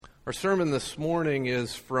Our sermon this morning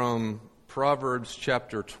is from Proverbs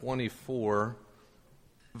chapter 24,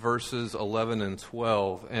 verses 11 and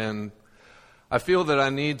 12. And I feel that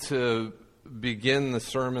I need to begin the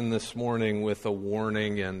sermon this morning with a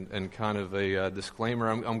warning and kind of a disclaimer.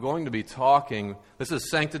 I'm going to be talking, this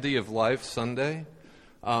is Sanctity of Life Sunday,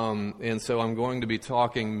 and so I'm going to be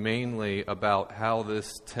talking mainly about how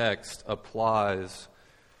this text applies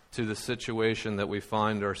to the situation that we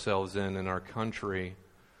find ourselves in our country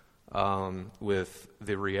with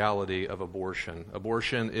the reality of abortion.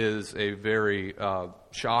 Abortion is a very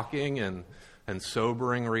shocking and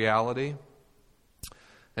sobering reality.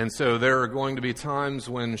 And so there are going to be times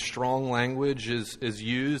when strong language is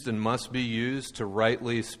used and must be used to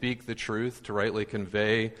rightly speak the truth, to rightly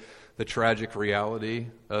convey the tragic reality,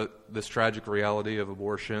 this tragic reality of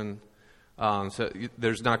abortion. So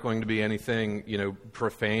there's not going to be anything,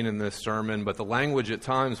 profane in this sermon, but the language at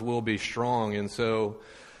times will be strong. And so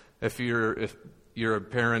if you're a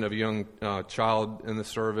parent of a young child in the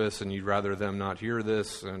service and you'd rather them not hear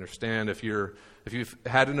this, I understand. If you've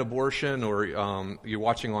had an abortion or you're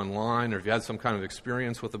watching online or if you had some kind of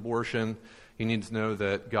experience with abortion, you need to know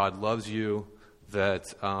that God loves you,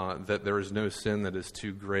 that there is no sin that is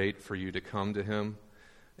too great for you to come to Him,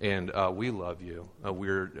 and we love you.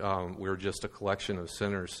 We're just a collection of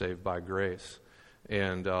sinners saved by grace,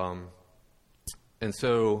 and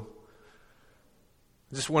so.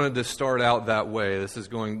 I just wanted to start out that way.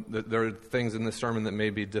 There are things in this sermon that may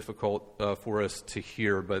be difficult for us to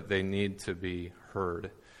hear, but they need to be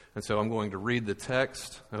heard. And so I'm going to read the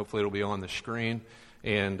text. Hopefully it'll be on the screen,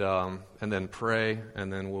 and then pray,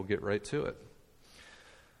 and then we'll get right to it.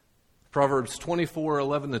 Proverbs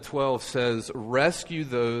 24:11-12 says, "Rescue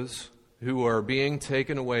those who are being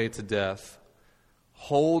taken away to death.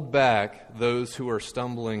 Hold back those who are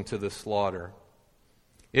stumbling to the slaughter.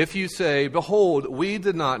 If you say, 'Behold, we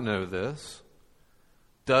did not know this,'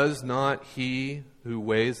 does not He who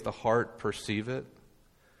weighs the heart perceive it?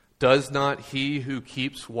 Does not He who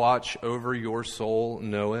keeps watch over your soul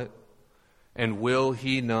know it? And will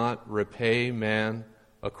He not repay man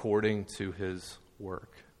according to his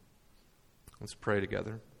work?" Let's pray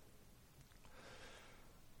together.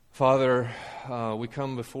 Father, we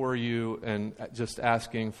come before you and just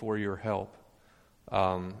asking for your help.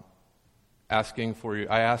 I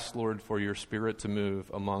ask, Lord, for your Spirit to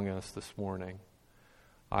move among us this morning.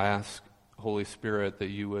 I ask, Holy Spirit, that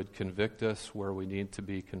you would convict us where we need to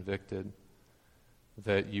be convicted,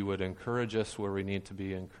 that you would encourage us where we need to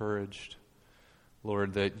be encouraged.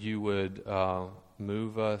 Lord, that you would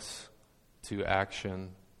move us to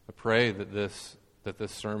action. I pray that this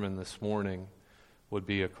sermon this morning would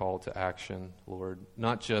be a call to action, Lord,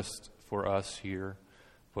 not just for us here,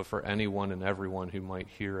 but for anyone and everyone who might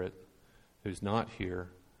hear it, who's not here.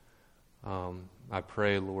 I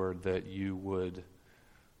pray, Lord, that you would,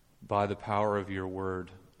 by the power of your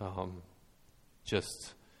word,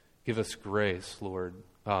 just give us grace, Lord.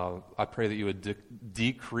 I pray that you would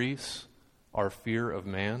decrease our fear of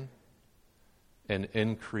man and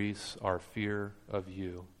increase our fear of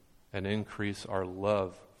you and increase our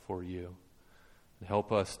love for you. And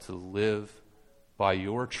help us to live by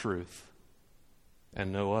your truth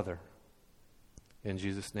and no other. In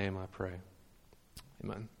Jesus' name I pray.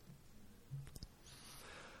 Amen.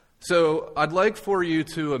 So I'd like for you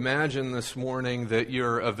to imagine this morning that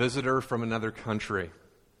you're a visitor from another country.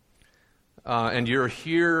 And you're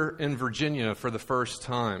here in Virginia for the first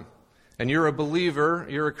time. And you're a believer,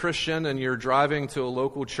 you're a Christian, and you're driving to a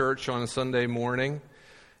local church on a Sunday morning.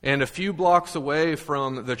 And a few blocks away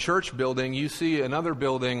from the church building, you see another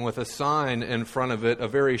building with a sign in front of it, a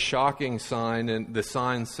very shocking sign. And the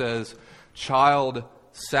sign says, "Child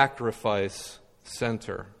Sacrifice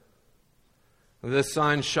Center." This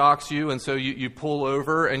sign shocks you, and so you pull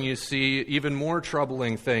over and you see even more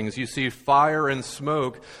troubling things. You see fire and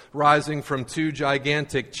smoke rising from two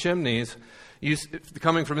gigantic chimneys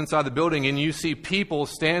coming from inside the building, and you see people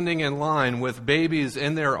standing in line with babies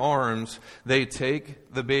in their arms. They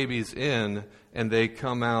take the babies in, and they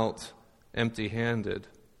come out empty-handed.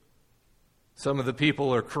 Some of the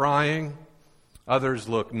people are crying, others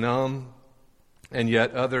look numb, and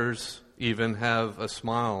yet others even have a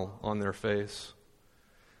smile on their face.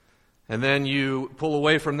 And then you pull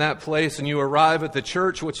away from that place and you arrive at the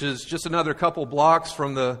church, which is just another couple blocks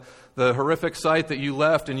from the horrific site that you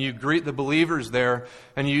left, and you greet the believers there,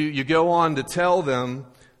 and you go on to tell them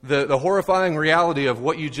the horrifying reality of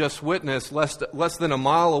what you just witnessed less than a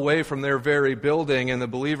mile away from their very building, and the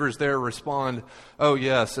believers there respond, "Oh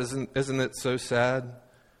yes, isn't it so sad?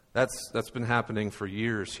 That's been happening for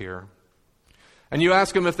years here." And you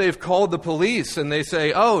ask them if they've called the police, and they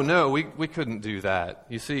say, oh, no, we couldn't do that.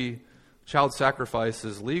 You see, child sacrifice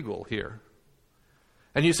is legal here.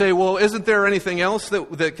 And you say, well, isn't there anything else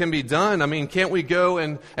that can be done? I mean, can't we go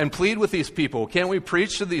and plead with these people? Can't we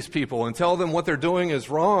preach to these people and tell them what they're doing is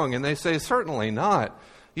wrong? And they say, certainly not.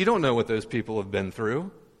 You don't know what those people have been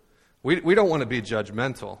through. We don't want to be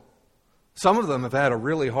judgmental. Some of them have had a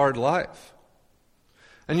really hard life.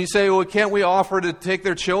 And you say, well, can't we offer to take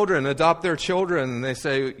their children, adopt their children? And they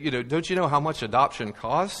say, don't you know how much adoption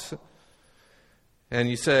costs? And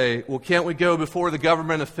you say, well, can't we go before the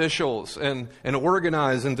government officials and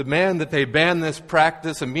organize and demand that they ban this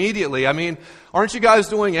practice immediately? I mean, aren't you guys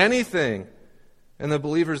doing anything? And the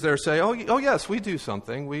believers there say, oh yes, we do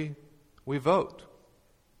something. We vote.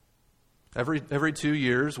 Every 2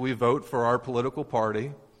 years, we vote for our political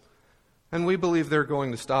party, and we believe they're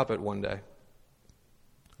going to stop it one day.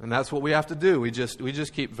 And that's what we have to do. We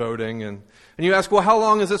just keep voting. And you ask, well, how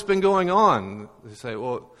long has this been going on? They say,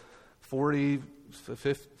 well, 40,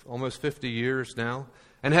 50, almost 50 years now.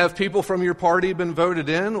 And have people from your party been voted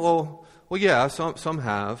in? Well, yeah, some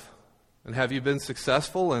have. And have you been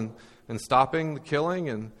successful in stopping the killing?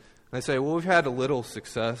 And they say, well, we've had a little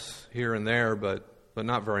success here and there, but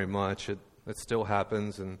not very much. It still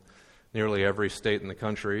happens in nearly every state in the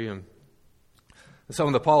country. And some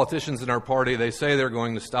of the politicians in our party, they say they're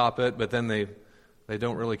going to stop it, but then they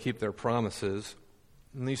don't really keep their promises.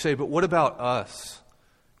 And you say, but what about us?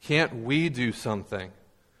 Can't we do something?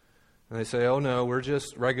 And they say, oh no, we're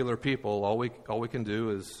just regular people. All we can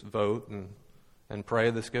do is vote and pray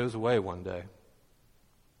this goes away one day.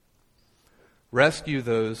 Rescue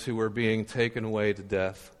those who are being taken away to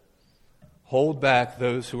death. Hold back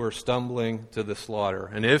those who are stumbling to the slaughter.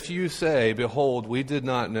 And if you say, behold, we did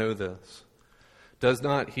not know this, does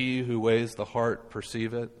not he who weighs the heart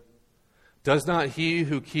perceive it? Does not he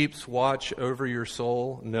who keeps watch over your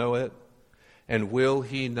soul know it? And will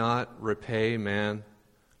he not repay man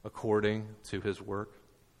according to his work?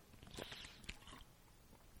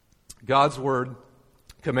 God's word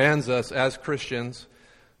commands us as Christians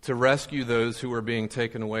to rescue those who are being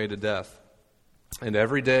taken away to death. And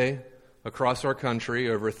every day across our country,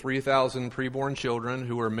 over 3,000 preborn children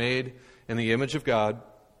who are made in the image of God,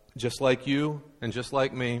 just like you and just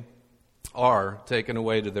like me, are taken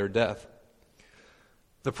away to their death.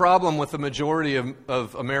 The problem with the majority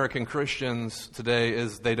of American Christians today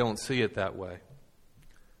is they don't see it that way.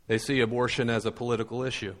 They see abortion as a political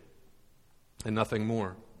issue and nothing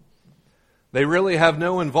more. They really have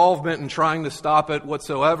no involvement in trying to stop it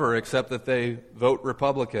whatsoever, except that they vote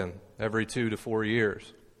Republican every 2 to 4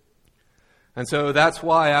 years. And so that's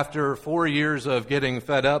why after 4 years of getting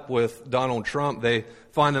fed up with Donald Trump, they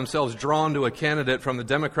find themselves drawn to a candidate from the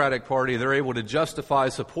Democratic Party. They're able to justify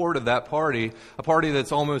support of that party, a party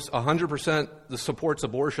that's almost 100% that supports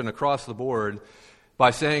abortion across the board,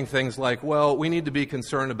 by saying things like, well, we need to be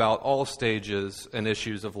concerned about all stages and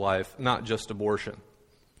issues of life, not just abortion.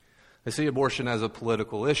 They see abortion as a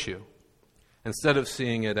political issue instead of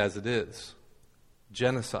seeing it as it is: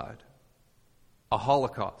 genocide, a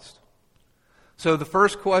Holocaust. So the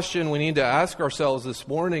first question we need to ask ourselves this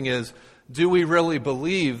morning is, do we really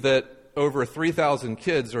believe that over 3,000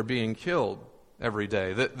 kids are being killed every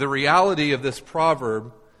day? The reality of this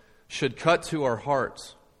proverb should cut to our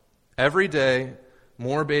hearts. Every day,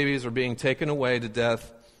 more babies are being taken away to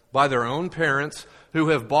death by their own parents who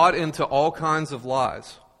have bought into all kinds of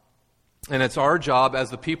lies. And it's our job as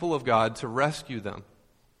the people of God to rescue them.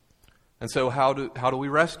 And so how do we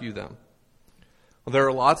rescue them? Well, there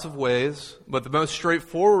are lots of ways, but the most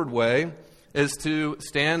straightforward way is to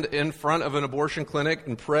stand in front of an abortion clinic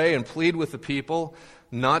and pray and plead with the people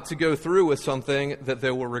not to go through with something that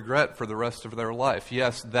they will regret for the rest of their life.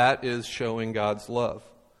 Yes, that is showing God's love.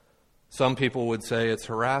 Some people would say it's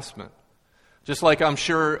harassment. Just like I'm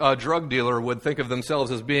sure a drug dealer would think of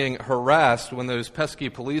themselves as being harassed when those pesky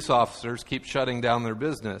police officers keep shutting down their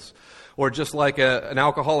business. Or just like an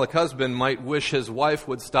alcoholic husband might wish his wife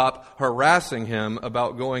would stop harassing him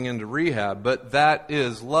about going into rehab. But that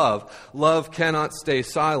is love. Love cannot stay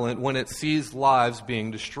silent when it sees lives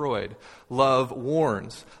being destroyed. Love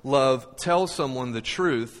warns. Love tells someone the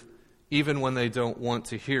truth even when they don't want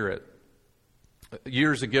to hear it.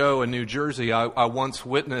 Years ago in New Jersey, I once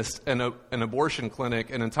witnessed an abortion clinic,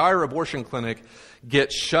 an entire abortion clinic,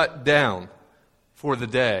 get shut down for the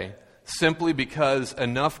day simply because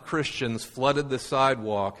enough Christians flooded the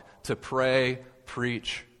sidewalk to pray,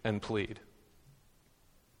 preach, and plead.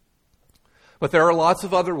 But there are lots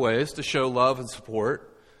of other ways to show love and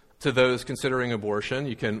support to those considering abortion.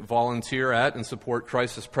 You can volunteer at and support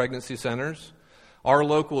crisis pregnancy centers. Our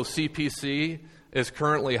local CPC is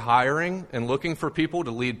currently hiring and looking for people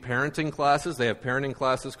to lead parenting classes. They have parenting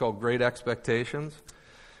classes called Great Expectations.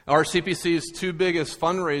 RCPC's two biggest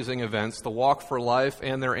fundraising events, the Walk for Life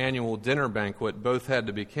and their annual dinner banquet, both had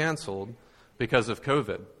to be canceled because of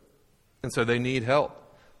COVID. And so they need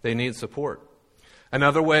help. They need support.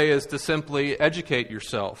 Another way is to simply educate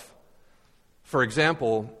yourself. For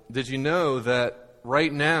example, did you know that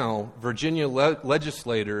right now Virginia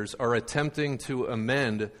legislators are attempting to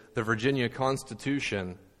amend the Virginia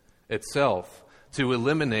Constitution itself to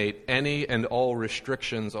eliminate any and all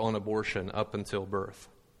restrictions on abortion up until birth?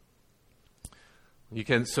 You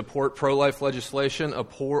can support pro-life legislation,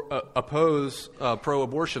 oppose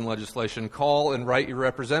pro-abortion legislation, call and write your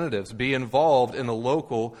representatives, be involved in the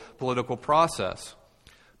local political process,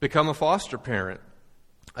 become a foster parent,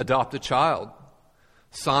 adopt a child,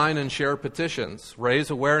 sign and share petitions, raise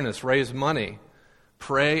awareness, raise money,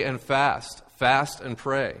 pray and fast and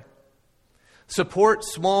pray. Support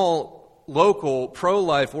small local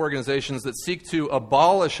pro-life organizations that seek to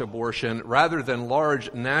abolish abortion rather than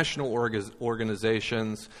large national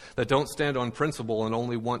organizations that don't stand on principle and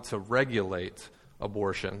only want to regulate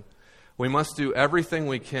abortion. We must do everything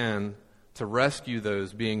we can to rescue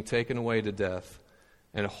those being taken away to death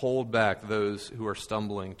and hold back those who are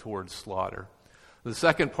stumbling towards slaughter. The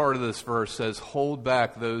second part of this verse says, hold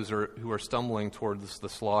back those who are stumbling towards the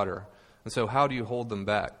slaughter. And so how do you hold them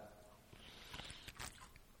back?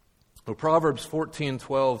 Well, Proverbs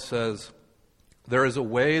 14:12 says, there is a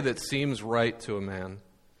way that seems right to a man,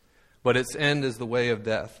 but its end is the way of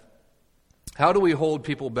death. How do we hold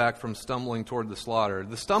people back from stumbling toward the slaughter?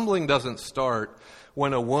 The stumbling doesn't start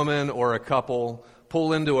when a woman or a couple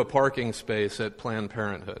pull into a parking space at Planned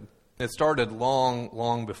Parenthood. It started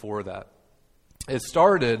long before that. It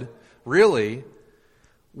started, really,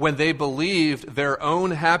 when they believed their own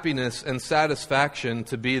happiness and satisfaction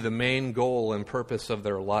to be the main goal and purpose of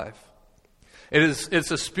their life.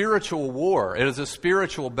 It's a spiritual war. It is a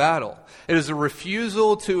spiritual battle. It is a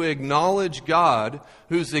refusal to acknowledge God,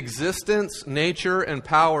 whose existence, nature, and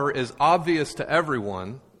power is obvious to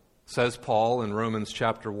everyone, says Paul in Romans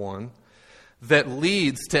chapter 1, that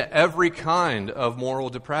leads to every kind of moral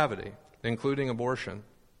depravity, including abortion.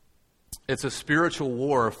 It's a spiritual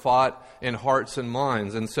war fought in hearts and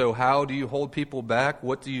minds. And so how do you hold people back?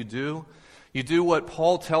 What do? You do what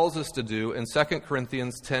Paul tells us to do in 2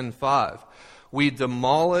 Corinthians 10:5. We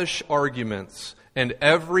demolish arguments and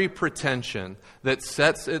every pretension that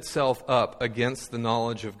sets itself up against the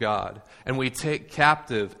knowledge of God. And we take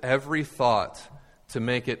captive every thought to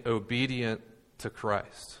make it obedient to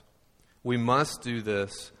Christ. We must do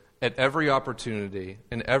this at every opportunity,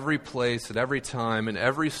 in every place, at every time, in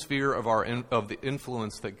every sphere of the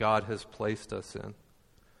influence that God has placed us in.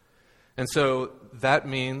 And so that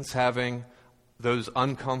means having those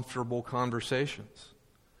uncomfortable conversations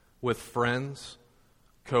with friends,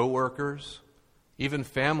 co-workers, even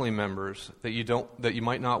family members that you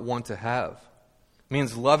might not want to have. It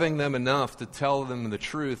means loving them enough to tell them the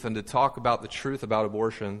truth and to talk about the truth about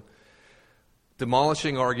abortion.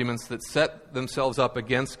 Demolishing arguments that set themselves up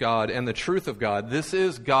against God and the truth of God. This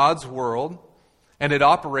is God's world, and it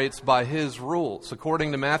operates by His rules.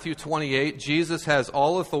 According to Matthew 28, Jesus has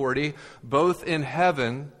all authority, both in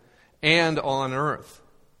heaven and on earth.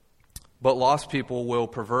 But lost people will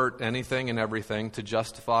pervert anything and everything to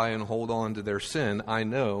justify and hold on to their sin. I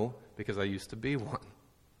know, because I used to be one.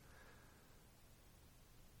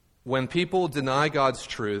 When people deny God's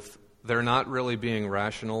truth, they're not really being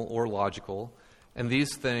rational or logical. And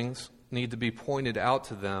these things need to be pointed out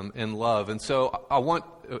to them in love. And so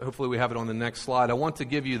hopefully we have it on the next slide, I want to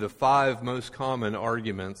give you the 5 most common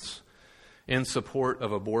arguments in support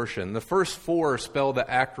of abortion. The first 4 spell the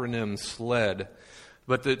acronym SLED.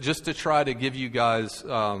 But just to try to give you guys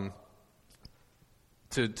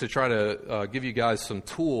give you guys some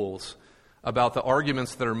tools about the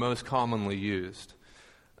arguments that are most commonly used.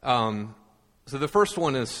 So the first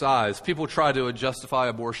one is size. People try to justify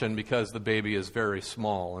abortion because the baby is very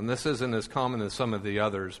small. And this isn't as common as some of the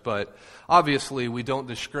others, but obviously we don't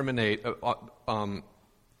discriminate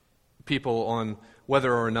people on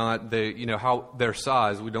whether or not how their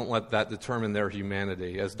size. We don't let that determine their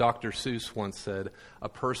humanity. As Dr. Seuss once said, a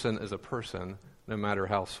person is a person, no matter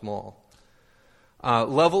how small.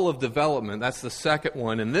 Level of development, that's the second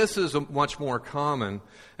one, and this is much more common.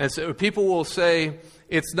 And so people will say,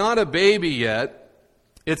 it's not a baby yet,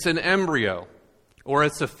 it's an embryo, or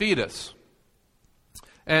it's a fetus.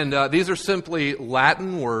 And these are simply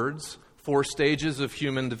Latin words for stages of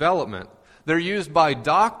human development. They're used by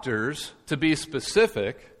doctors to be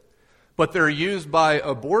specific, but they're used by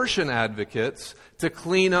abortion advocates to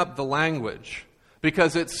clean up the language.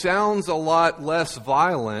 Because it sounds a lot less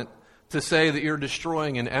violent to say that you're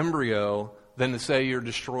destroying an embryo than to say you're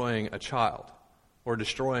destroying a child or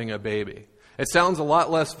destroying a baby. It sounds a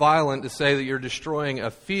lot less violent to say that you're destroying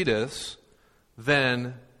a fetus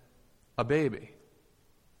than a baby.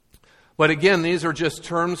 But again, these are just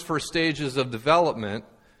terms for stages of development,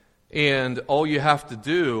 and all you have to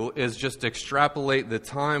do is just extrapolate the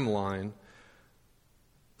timeline.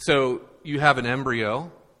 So you have an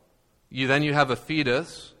embryo, then you have a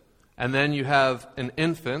fetus, and then you have an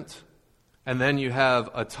infant, and then you have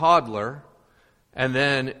a toddler, and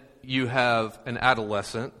then you have an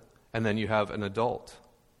adolescent, and then you have an adult.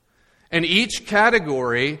 And each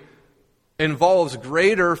category involves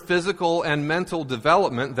greater physical and mental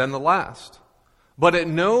development than the last. But at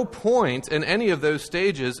no point in any of those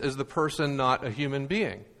stages is the person not a human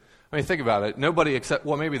being. I mean, think about it. Nobody except,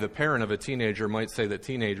 well, maybe the parent of a teenager might say that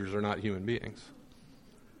teenagers are not human beings.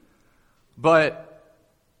 But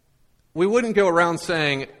we wouldn't go around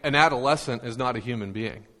saying an adolescent is not a human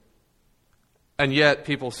being. And yet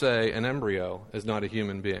people say an embryo is not a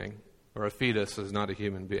human being, or a fetus is not a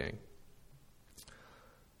human being.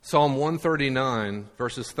 Psalm 139,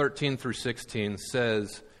 verses 13 through 16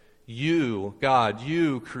 says, "You, God,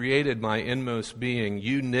 you created my inmost being.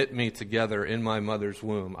 You knit me together in my mother's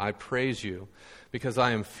womb. I praise you because I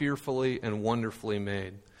am fearfully and wonderfully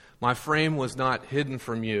made. My frame was not hidden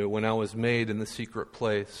from you when I was made in the secret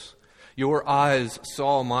place. Your eyes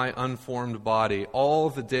saw my unformed body. All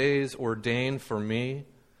the days ordained for me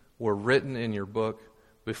were written in your book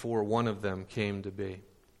before one of them came to be."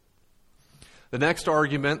 The next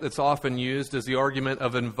argument that's often used is the argument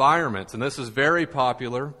of environment, and this is very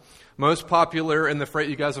popular. Most popular in the phrase,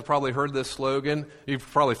 you guys have probably heard this slogan. You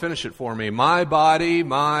probably finish it for me. My body,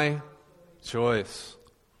 my choice.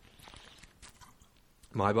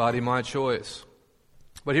 My body, my choice.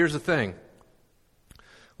 But here's the thing.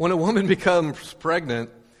 When a woman becomes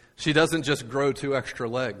pregnant, she doesn't just grow 2 extra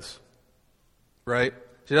legs, right?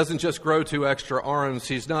 She doesn't just grow 2 extra arms.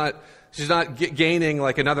 She's not gaining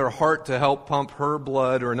like another heart to help pump her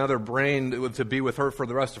blood or another brain to be with her for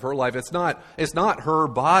the rest of her life. It's not her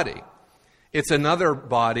body. It's another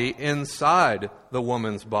body inside the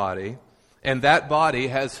woman's body. And that body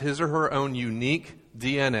has his or her own unique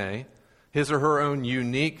DNA, his or her own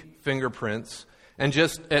unique fingerprints, and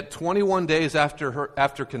just at 21 days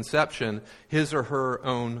after conception, his or her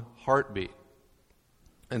own heartbeat.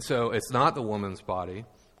 And so it's not the woman's body.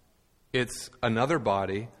 It's another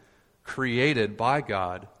body created by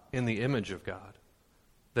God in the image of God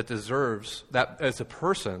that deserves, that as a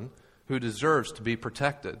person who deserves to be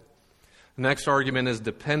protected. The next argument is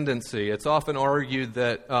dependency. It's often argued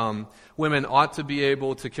that women ought to be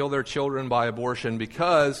able to kill their children by abortion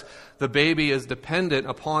because the baby is dependent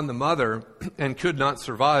upon the mother and could not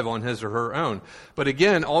survive on his or her own. But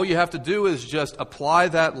again, all you have to do is just apply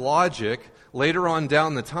that logic later on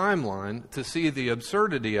down the timeline to see the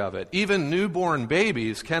absurdity of it. Even newborn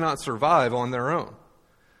babies cannot survive on their own.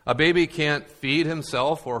 A baby can't feed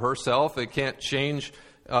himself or herself. It can't change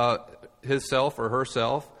himself or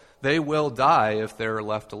herself. They will die if they're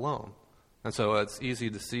left alone. And so it's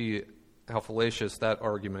easy to see how fallacious that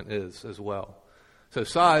argument is as well. So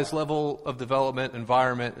size, level of development,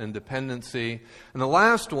 environment, and dependency. And the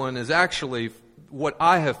last one is actually what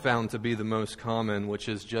I have found to be the most common, which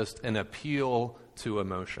is just an appeal to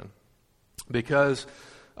emotion. Because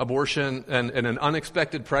abortion and an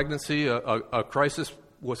unexpected pregnancy, a crisis,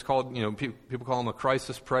 what's called, people call them a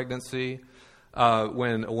crisis pregnancy,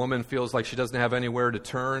 when a woman feels like she doesn't have anywhere to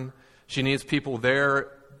turn. She needs people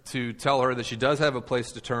there to tell her that she does have a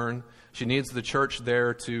place to turn. She needs the church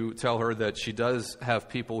there to tell her that she does have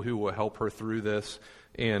people who will help her through this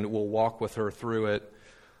and will walk with her through it.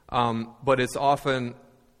 But it's often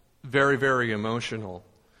very, very emotional.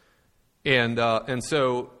 And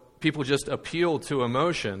so people just appeal to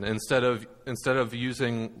emotion instead of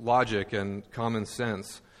using logic and common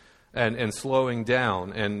sense and slowing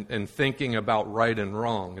down and thinking about right and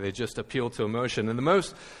wrong. They just appeal to emotion. And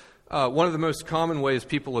one of the most common ways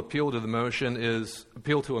people appeal to emotion is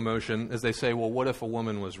they say, well, what if a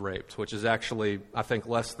woman was raped? Which is actually, I think,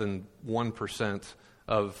 less than 1%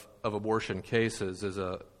 of abortion cases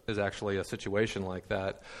is actually a situation like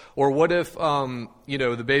that. Or what if,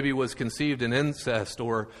 the baby was conceived in incest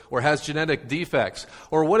or has genetic defects?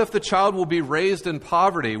 Or what if the child will be raised in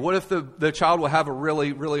poverty? What if the child will have a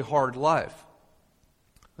really, really hard life?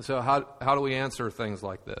 So how do we answer things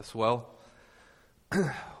like this? Well,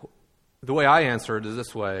 the way I answer it is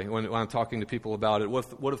this way when I'm talking to people about it.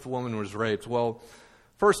 What if the woman was raped? Well,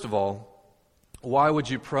 first of all, why would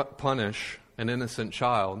you punish an innocent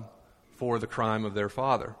child for the crime of their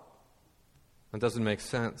father? It doesn't make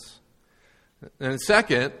sense. And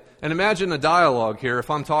second, and imagine a dialogue here. If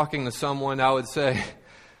I'm talking to someone, I'd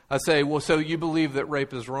say, well, so you believe that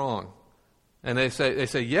rape is wrong? And they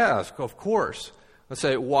say, yes, of course. I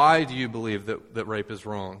say, why do you believe that rape is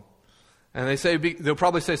wrong? And they'll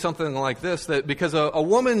probably say something like this, that because a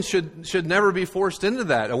woman should never be forced into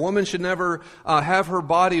that. A woman should never have her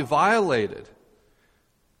body violated.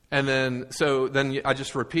 And then I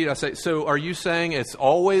just repeat, I say, so are you saying it's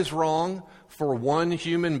always wrong for one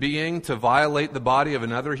human being to violate the body of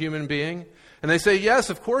another human being? And they say, yes,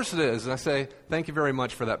 of course it is. And I say, thank you very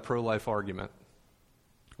much for that pro-life argument.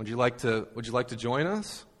 Would you like to join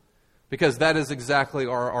us? Because that is exactly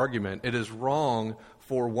our argument. It is wrong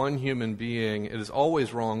for one human being. It is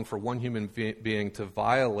always wrong for one human being to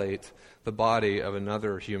violate the body of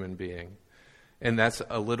another human being. And that's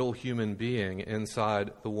a little human being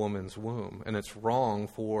inside the woman's womb. And it's wrong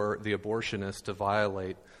for the abortionist to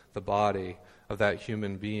violate the body of that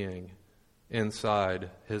human being inside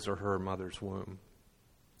his or her mother's womb.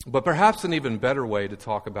 But perhaps an even better way to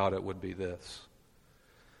talk about it would be this.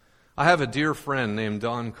 I have a dear friend named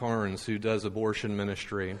Don Carnes who does abortion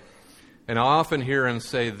ministry. And I often hear him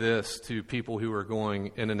say this to people who are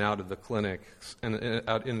going in and out of the clinics.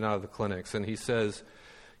 And he says,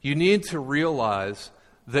 you need to realize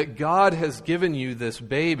that God has given you this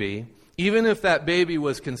baby, even if that baby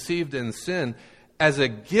was conceived in sin, as a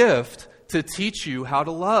gift to teach you how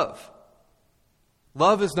to love.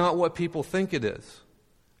 Love is not what people think it is.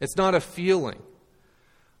 It's not a feeling.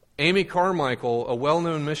 Amy Carmichael, a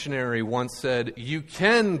well-known missionary, once said, you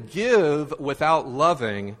can give without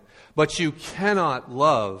loving, but you cannot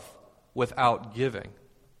love without giving.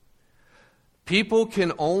 People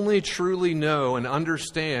can only truly know and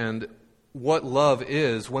understand what love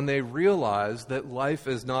is when they realize that life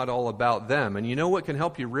is not all about them. And you know what can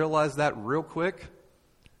help you realize that real quick?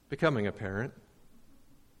 Becoming a parent.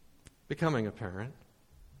 Becoming a parent.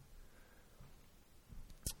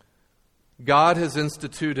 God has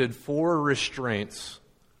instituted 4 restraints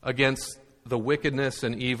against the wickedness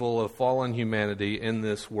and evil of fallen humanity in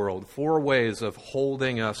this world. 4 ways of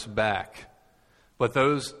holding us back. But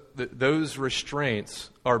those restraints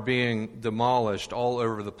are being demolished all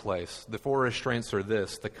over the place. The 4 restraints are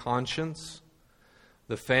this: the conscience,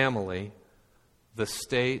 the family, the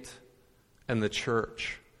state, and the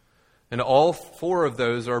church. And all 4 of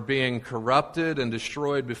those are being corrupted and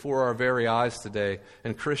destroyed before our very eyes today,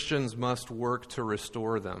 and Christians must work to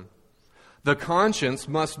restore them. The conscience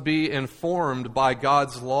must be informed by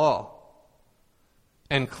God's law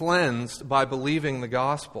and cleansed by believing the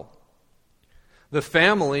gospel. The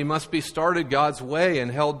family must be started God's way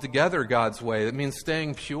and held together God's way. That means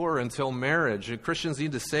staying pure until marriage. And Christians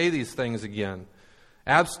need to say these things again.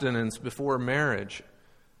 Abstinence before marriage.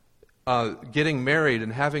 Getting married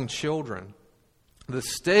and having children. The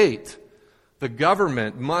state, the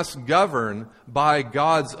government, must govern by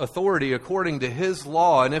God's authority according to His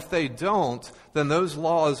law. And if they don't, then those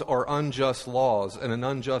laws are unjust laws. And an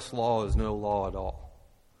unjust law is no law at all.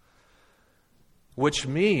 Which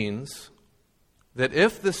means that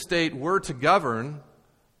if the state were to govern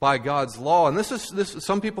by God's law, and this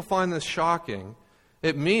some people find this shocking,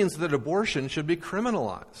 it means that abortion should be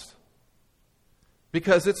criminalized.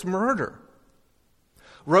 Because it's murder.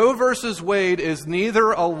 Roe versus Wade is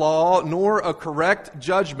neither a law nor a correct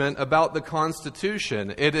judgment about the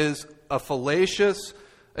Constitution. It is a fallacious,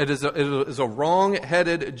 it is a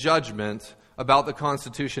wrong-headed judgment about the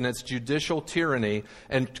Constitution. It's judicial tyranny,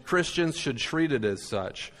 and Christians should treat it as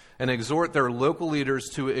such and exhort their local leaders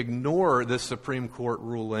to ignore this Supreme Court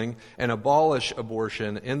ruling and abolish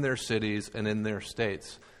abortion in their cities and in their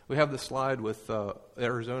states. We have the slide with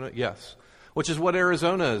Arizona? Yes. Which is what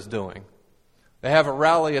Arizona is doing. They have a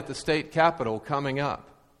rally at the state capitol coming up.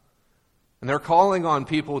 And they're calling on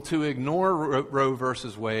people to ignore Roe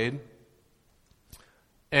versus Wade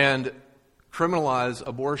and criminalize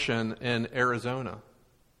abortion in Arizona.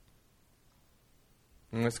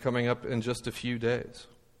 And it's coming up in just a few days.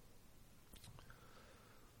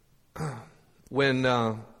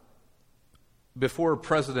 Before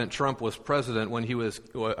President Trump was president, when he was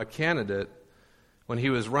a candidate, when he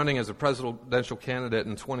was running as a presidential candidate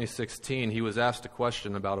in 2016, he was asked a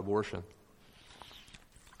question about abortion.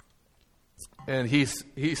 And he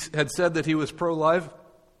had said that he was pro-life,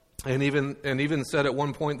 and even said at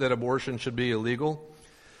one point that abortion should be illegal.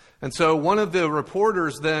 And so one of the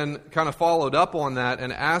reporters then kind of followed up on that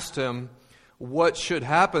and asked him what should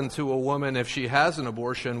happen to a woman if she has an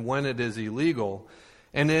abortion when it is illegal.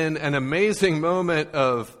 And in an amazing moment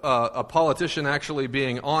of a politician actually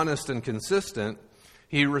being honest and consistent,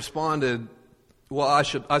 he responded, well,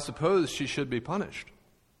 I suppose she should be punished.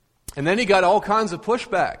 And then he got all kinds of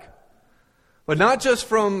pushback. But not just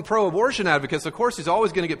from pro-abortion advocates. Of course, he's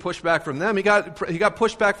always going to get pushback from them. He got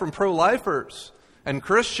pushback from pro-lifers and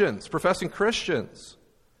Christians, professing Christians.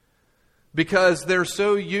 Because they're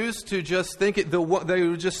so used to just thinking, they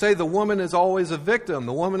would just say the woman is always a victim.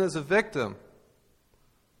 The woman is a victim.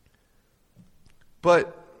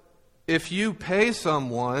 But if you pay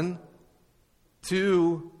someone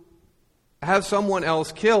to have someone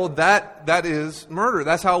else killed, that is murder.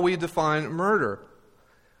 That's how we define murder.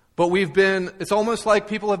 But it's almost like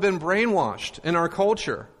people have been brainwashed in our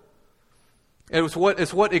culture. It's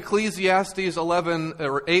what Ecclesiastes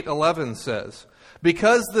 8:11 says.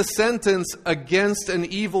 Because the sentence against an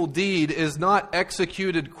evil deed is not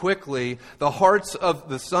executed quickly, the hearts of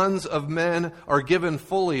the sons of men are given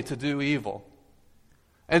fully to do evil.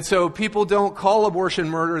 And so people don't call abortion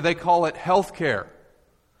murder, they call it health care.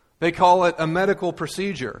 They call it a medical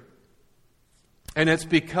procedure. And it's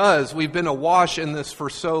because we've been awash in this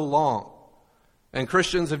for so long. And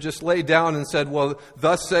Christians have just laid down and said, well,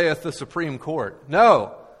 thus saith the Supreme Court.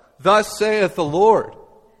 No, thus saith the Lord.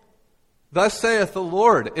 Thus saith the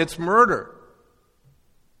Lord. It's murder.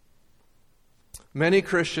 Many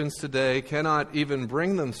Christians today cannot even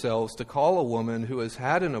bring themselves to call a woman who has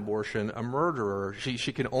had an abortion a murderer. She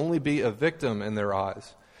can only be a victim in their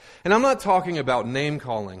eyes. And I'm not talking about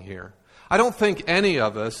name-calling here. I don't think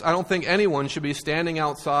anyone should be standing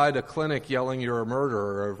outside a clinic yelling, "You're a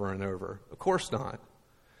murderer," over and over. Of course not.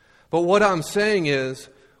 But what I'm saying is,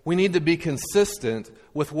 we need to be consistent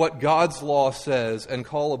with what God's law says and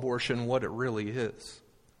call abortion what it really is.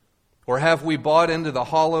 Or have we bought into the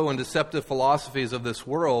hollow and deceptive philosophies of this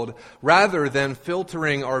world rather than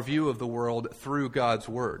filtering our view of the world through God's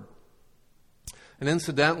Word? And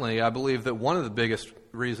incidentally, I believe that one of the biggest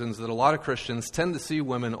reasons that a lot of Christians tend to see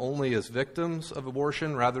women only as victims of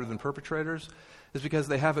abortion rather than perpetrators is because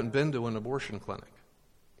they haven't been to an abortion clinic.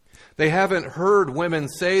 They haven't heard women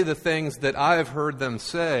say the things that I've heard them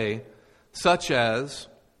say, such as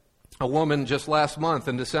a woman just last month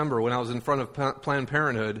in December when I was in front of Planned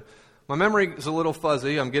Parenthood. My memory is a little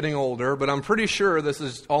fuzzy, I'm getting older, but I'm pretty sure this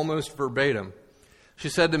is almost verbatim. She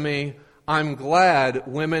said to me, "I'm glad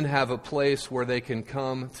women have a place where they can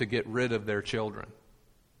come to get rid of their children."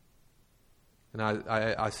 And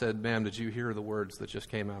I said, "Ma'am, did you hear the words that just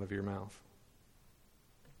came out of your mouth?"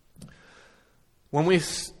 When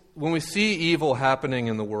we see evil happening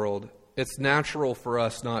in the world, it's natural for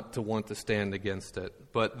us not to want to stand against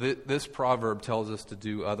it. But this proverb tells us to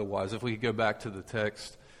do otherwise. If we could go back to the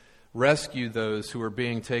text, rescue those who are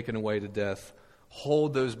being taken away to death.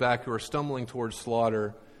 Hold those back who are stumbling towards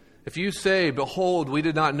slaughter. If you say, "Behold, we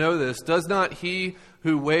did not know this," does not he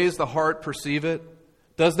who weighs the heart perceive it?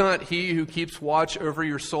 Does not he who keeps watch over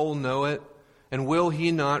your soul know it? And will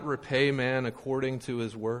he not repay man according to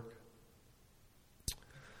his work?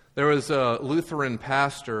 There was a Lutheran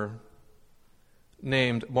pastor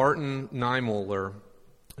named Martin Niemöller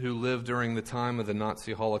who lived during the time of the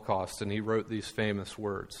Nazi Holocaust, and he wrote these famous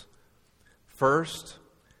words. "First,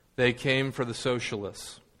 they came for the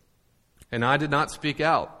socialists, and I did not speak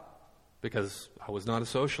out because I was not a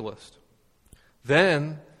socialist.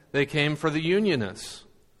 Then they came for the unionists,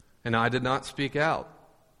 and I did not speak out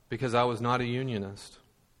because I was not a unionist.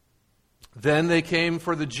 Then they came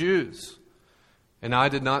for the Jews, and I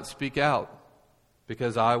did not speak out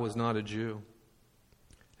because I was not a Jew.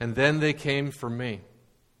 And then they came for me,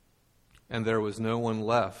 and there was no one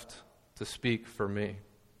left to speak for me.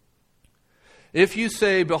 If you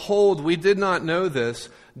say, 'Behold, we did not know this,'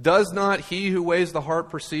 does not he who weighs the heart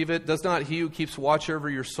perceive it? Does not he who keeps watch over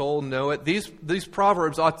your soul know it?" These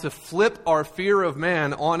proverbs ought to flip our fear of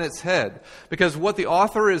man on its head. Because what the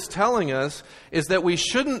author is telling us is that we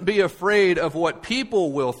shouldn't be afraid of what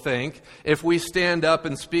people will think if we stand up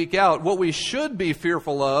and speak out. What we should be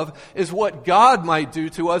fearful of is what God might do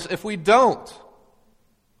to us if we don't.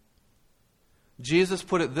 Jesus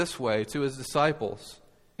put it this way to his disciples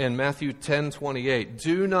in Matthew 10:28,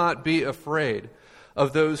 "Do not be afraid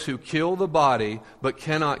of those who kill the body but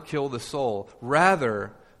cannot kill the soul.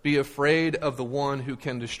 Rather, be afraid of the one who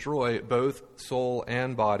can destroy both soul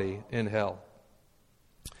and body in hell."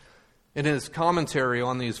 In his commentary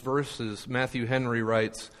on these verses, Matthew Henry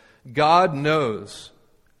writes, "God knows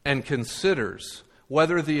and considers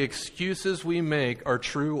whether the excuses we make are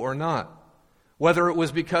true or not, whether it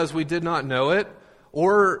was because we did not know it,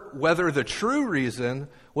 or whether the true reason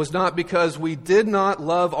was not because we did not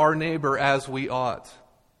love our neighbor as we ought,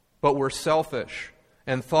 but were selfish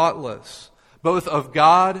and thoughtless, both of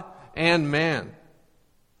God and man.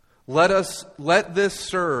 Let this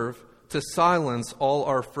serve to silence all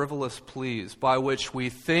our frivolous pleas, by which we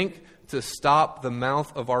think to stop the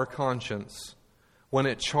mouth of our conscience when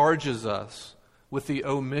it charges us with the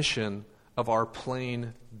omission of our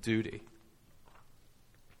plain duty.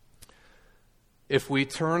 If we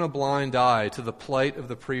turn a blind eye to the plight of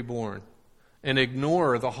the preborn and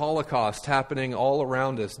ignore the Holocaust happening all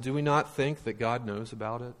around us, do we not think that God knows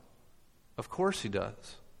about it? Of course He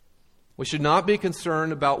does. We should not be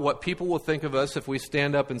concerned about what people will think of us if we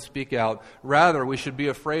stand up and speak out. Rather, we should be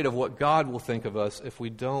afraid of what God will think of us if we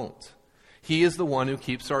don't. He is the one who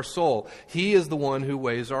keeps our soul. He is the one who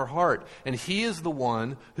weighs our heart. And He is the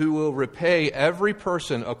one who will repay every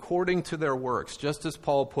person according to their works, just as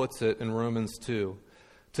Paul puts it in Romans 2.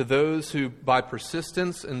 To those who, by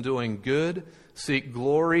persistence in doing good, seek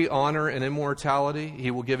glory, honor, and immortality, He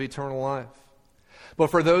will give eternal life. But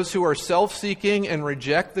for those who are self-seeking and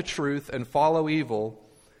reject the truth and follow evil,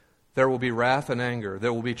 there will be wrath and anger.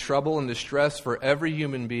 There will be trouble and distress for every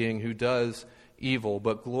human being who does evil,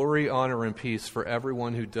 but glory, honor, and peace for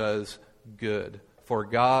everyone who does good. For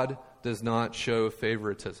God does not show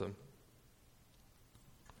favoritism.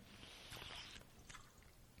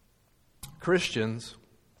 Christians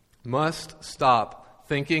must stop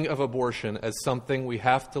thinking of abortion as something we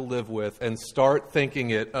have to live with and start thinking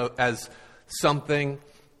it as something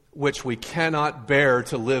which we cannot bear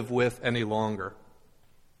to live with any longer.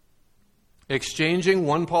 Exchanging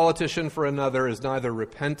one politician for another is neither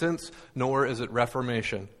repentance nor is it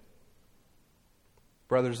reformation.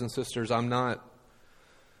 Brothers and sisters, I'm not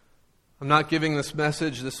giving this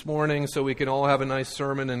message this morning so we can all have a nice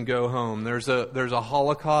sermon and go home. There's a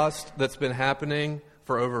Holocaust that's been happening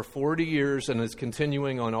for over 40 years and is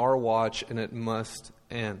continuing on our watch, and it must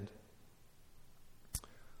end.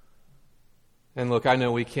 And look, I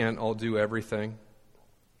know we can't all do everything.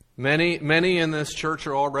 Many in this church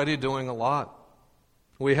are already doing a lot.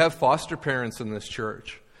 We have foster parents in this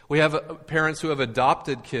church. We have parents who have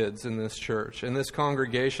adopted kids in this church, in this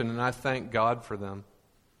congregation, and I thank God for them.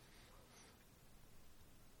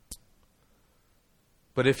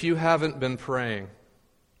 But if you haven't been praying,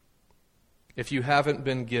 if you haven't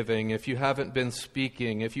been giving, if you haven't been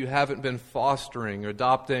speaking, if you haven't been fostering,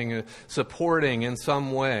 adopting, supporting in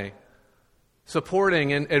some way,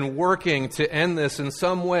 supporting and working to end this in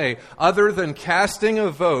some way other than casting a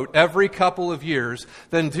vote every couple of years,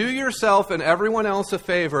 then do yourself and everyone else a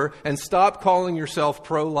favor and stop calling yourself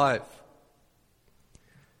pro-life.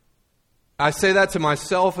 I say that to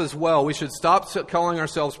myself as well. We should stop calling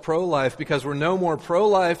ourselves pro-life because we're no more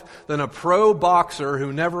pro-life than a pro-boxer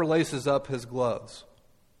who never laces up his gloves.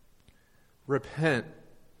 Repent.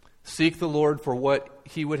 Seek the Lord for what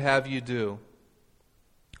He would have you do.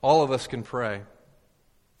 All of us can pray.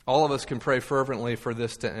 All of us can pray fervently for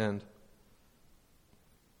this to end.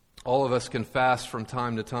 All of us can fast from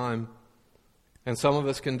time to time. And some of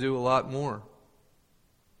us can do a lot more.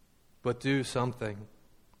 But do something.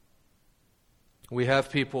 We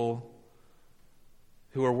have people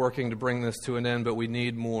who are working to bring this to an end, but we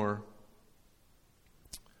need more.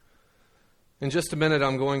 In just a minute,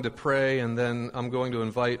 I'm going to pray, and then I'm going to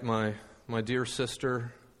invite my dear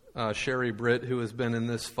sister, Sherry Britt, who has been in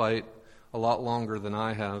this fight a lot longer than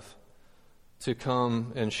I have, to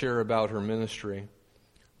come and share about her ministry.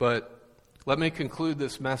 But let me conclude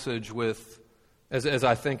this message with, as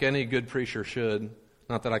I think any good preacher should,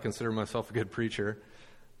 not that I consider myself a good preacher,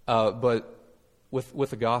 but with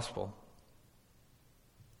the gospel.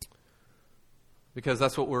 Because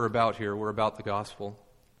that's what we're about here. We're about the gospel.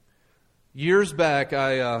 Years back,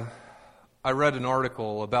 I read an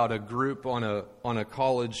article about a group on a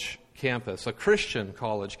college campus, a Christian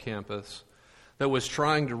college campus, that was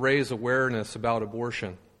trying to raise awareness about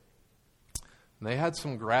abortion. And they had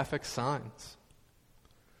some graphic signs.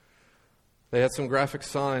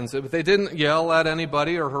 But they didn't yell at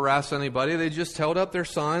anybody or harass anybody. They just held up their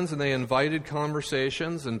signs and they invited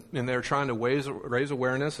conversations, and they were trying to raise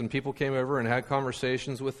awareness, and people came over and had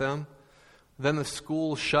conversations with them. Then the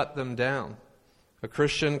school shut them down. A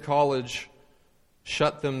Christian college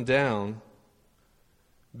shut them down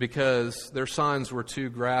because their signs were too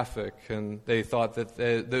graphic, and they thought that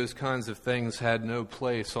those kinds of things had no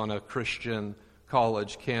place on a Christian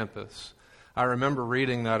college campus. I remember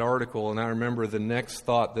reading that article, and I remember the next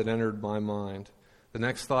thought that entered my mind. The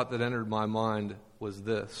next thought that entered my mind was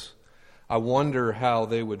this: I wonder how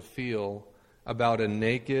they would feel about a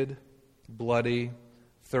naked, bloody,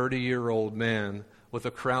 30-year-old man with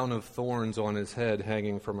a crown of thorns on his head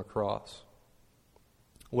hanging from a cross.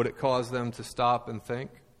 Would it cause them to stop and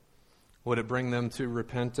think? Would it bring them to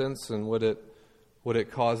repentance? And would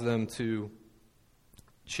it cause them to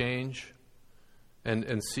change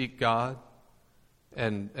and seek God?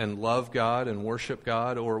 and love God and worship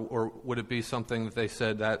God? Or would it be something that they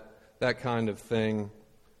said that kind of thing,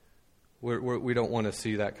 we don't want to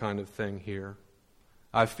see that kind of thing here?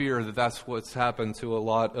 I fear that that's what's happened to a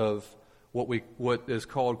lot of what is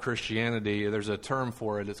called Christianity. There's a term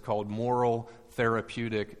for it. It's called moral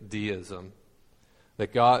therapeutic deism.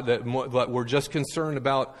 That we're just concerned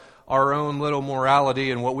about our own little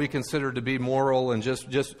morality and what we consider to be moral, and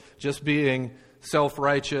just being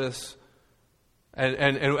self-righteous.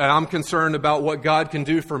 And I'm concerned about what God can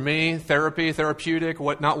do for me, therapeutic,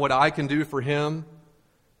 not what I can do for Him.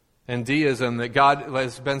 And deism, that God,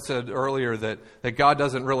 as Ben said earlier, that God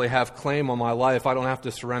doesn't really have claim on my life. I don't have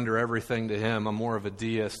to surrender everything to Him. I'm more of a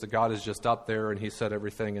deist. That God is just up there and He set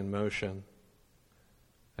everything in motion.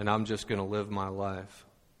 And I'm just going to live my life.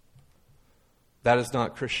 That is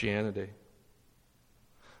not Christianity.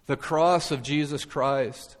 The cross of Jesus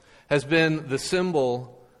Christ has been the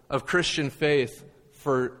symbol of Christian faith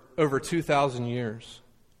for over 2,000 years.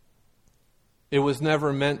 It was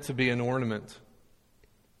never meant to be an ornament.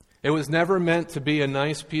 It was never meant to be a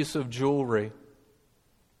nice piece of jewelry.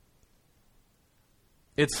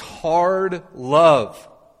 It's hard love.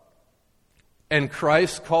 And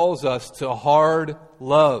Christ calls us to hard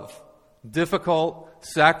love. Difficult,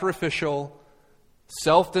 sacrificial,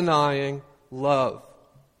 self-denying love.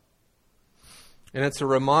 And it's a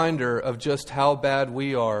reminder of just how bad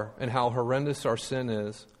we are and how horrendous our sin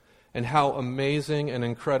is and how amazing and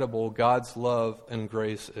incredible God's love and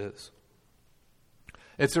grace is.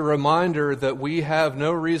 It's a reminder that we have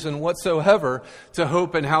no reason whatsoever to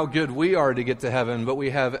hope in how good we are to get to heaven, but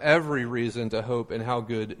we have every reason to hope in how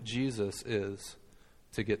good Jesus is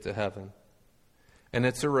to get to heaven. And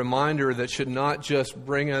it's a reminder that should not just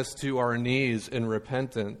bring us to our knees in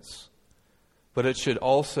repentance, but it should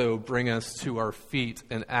also bring us to our feet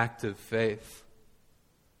in active faith.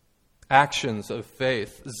 Actions of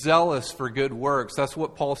faith, zealous for good works. That's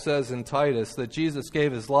what Paul says in Titus, that Jesus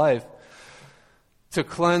gave His life to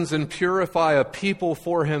cleanse and purify a people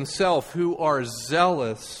for Himself who are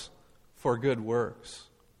zealous for good works.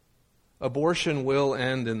 Abortion will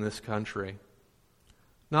end in this country.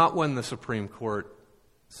 Not when the Supreme Court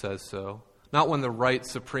says so. Not when the right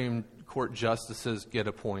Supreme Court justices get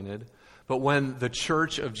appointed. But when the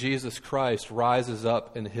Church of Jesus Christ rises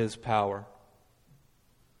up in His power.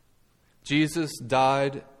 Jesus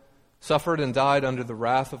suffered and died under the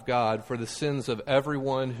wrath of God for the sins of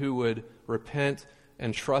everyone who would repent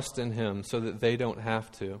and trust in Him so that they don't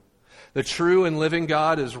have to. The true and living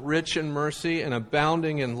God is rich in mercy and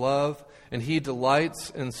abounding in love, and He delights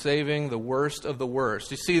in saving the worst of the worst.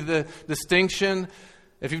 You see the distinction?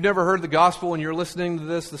 If you've never heard the gospel and you're listening to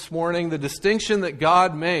this morning, the distinction that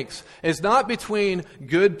God makes is not between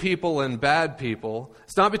good people and bad people.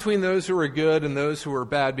 It's not between those who are good and those who are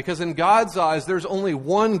bad, because in God's eyes, there's only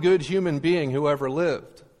one good human being who ever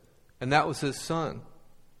lived, and that was His Son.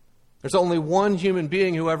 There's only one human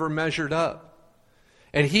being who ever measured up.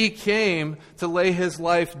 And He came to lay His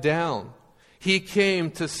life down. He came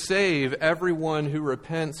to save everyone who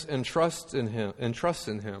repents and trusts in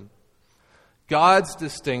Him. God's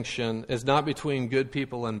distinction is not between good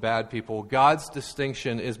people and bad people. God's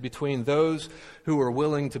distinction is between those who are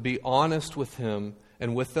willing to be honest with Him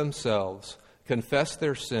and with themselves, confess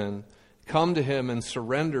their sin, come to Him and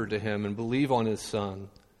surrender to Him and believe on His Son,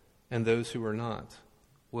 and those who are not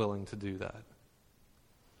willing to do that.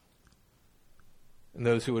 And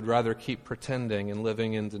those who would rather keep pretending and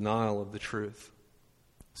living in denial of the truth.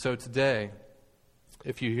 So today,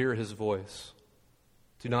 if you hear His voice,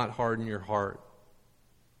 do not harden your heart.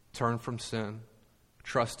 Turn from sin.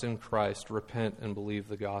 Trust in Christ. Repent and believe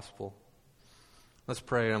the gospel. Let's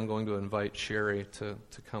pray. I'm going to invite Sherry to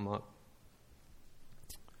come up.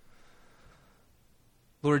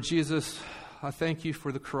 Lord Jesus, I thank You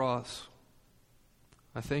for the cross.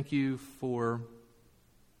 I thank You for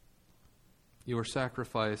Your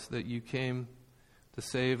sacrifice, that You came to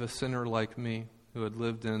save a sinner like me who had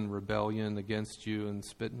lived in rebellion against You and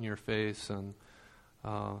spit in Your face and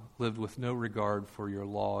lived with no regard for Your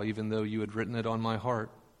law, even though You had written it on my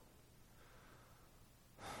heart.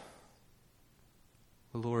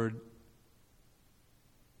 Lord,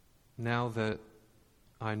 now that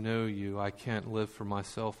I know You, I can't live for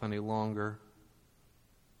myself any longer.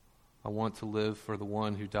 I want to live for the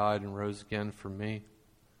one who died and rose again for me.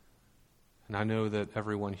 And I know that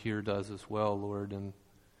everyone here does as well, Lord.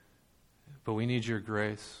 But we need Your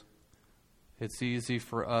grace. It's easy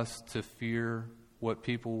for us to fear what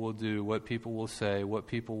people will do, what people will say, what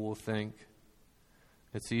people will think.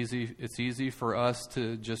 It's easy for us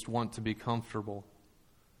to just want to be comfortable,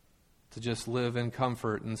 to just live in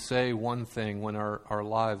comfort and say one thing when our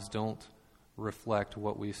lives don't reflect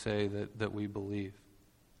what we say that we believe.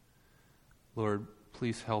 Lord,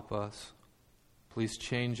 please help us. Please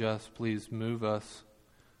change us. Please move us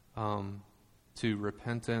to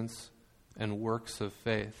repentance and works of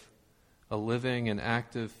faith, a living and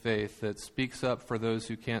active faith that speaks up for those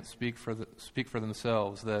who can't speak for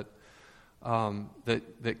themselves, that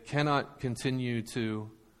cannot continue to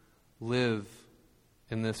live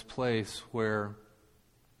in this place where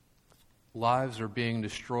lives are being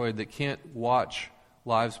destroyed, that can't watch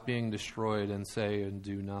lives being destroyed and say and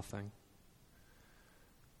do nothing.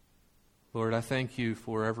 Lord, I thank you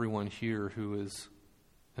for everyone here who is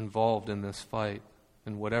involved in this fight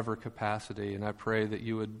in whatever capacity, and I pray that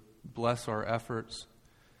you would bless our efforts.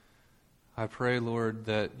 I pray, Lord,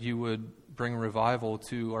 that you would bring revival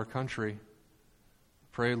to our country.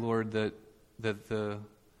 Pray, Lord, that the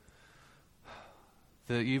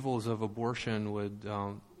evils of abortion would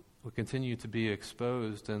continue to be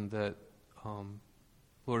exposed, and that,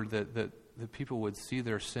 Lord, that people would see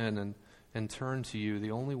their sin and turn to you,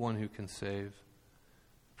 the only one who can save.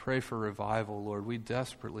 Pray for revival, Lord. We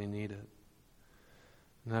desperately need it.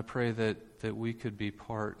 And I pray that we could be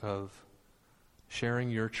part of sharing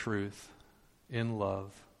your truth in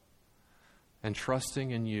love and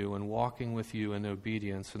trusting in you and walking with you in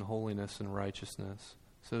obedience and holiness and righteousness,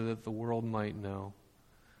 so that the world might know,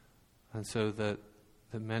 and so that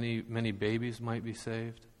many, many babies might be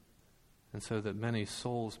saved, and so that many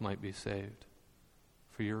souls might be saved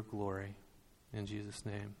for your glory. In Jesus'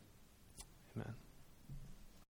 name, amen.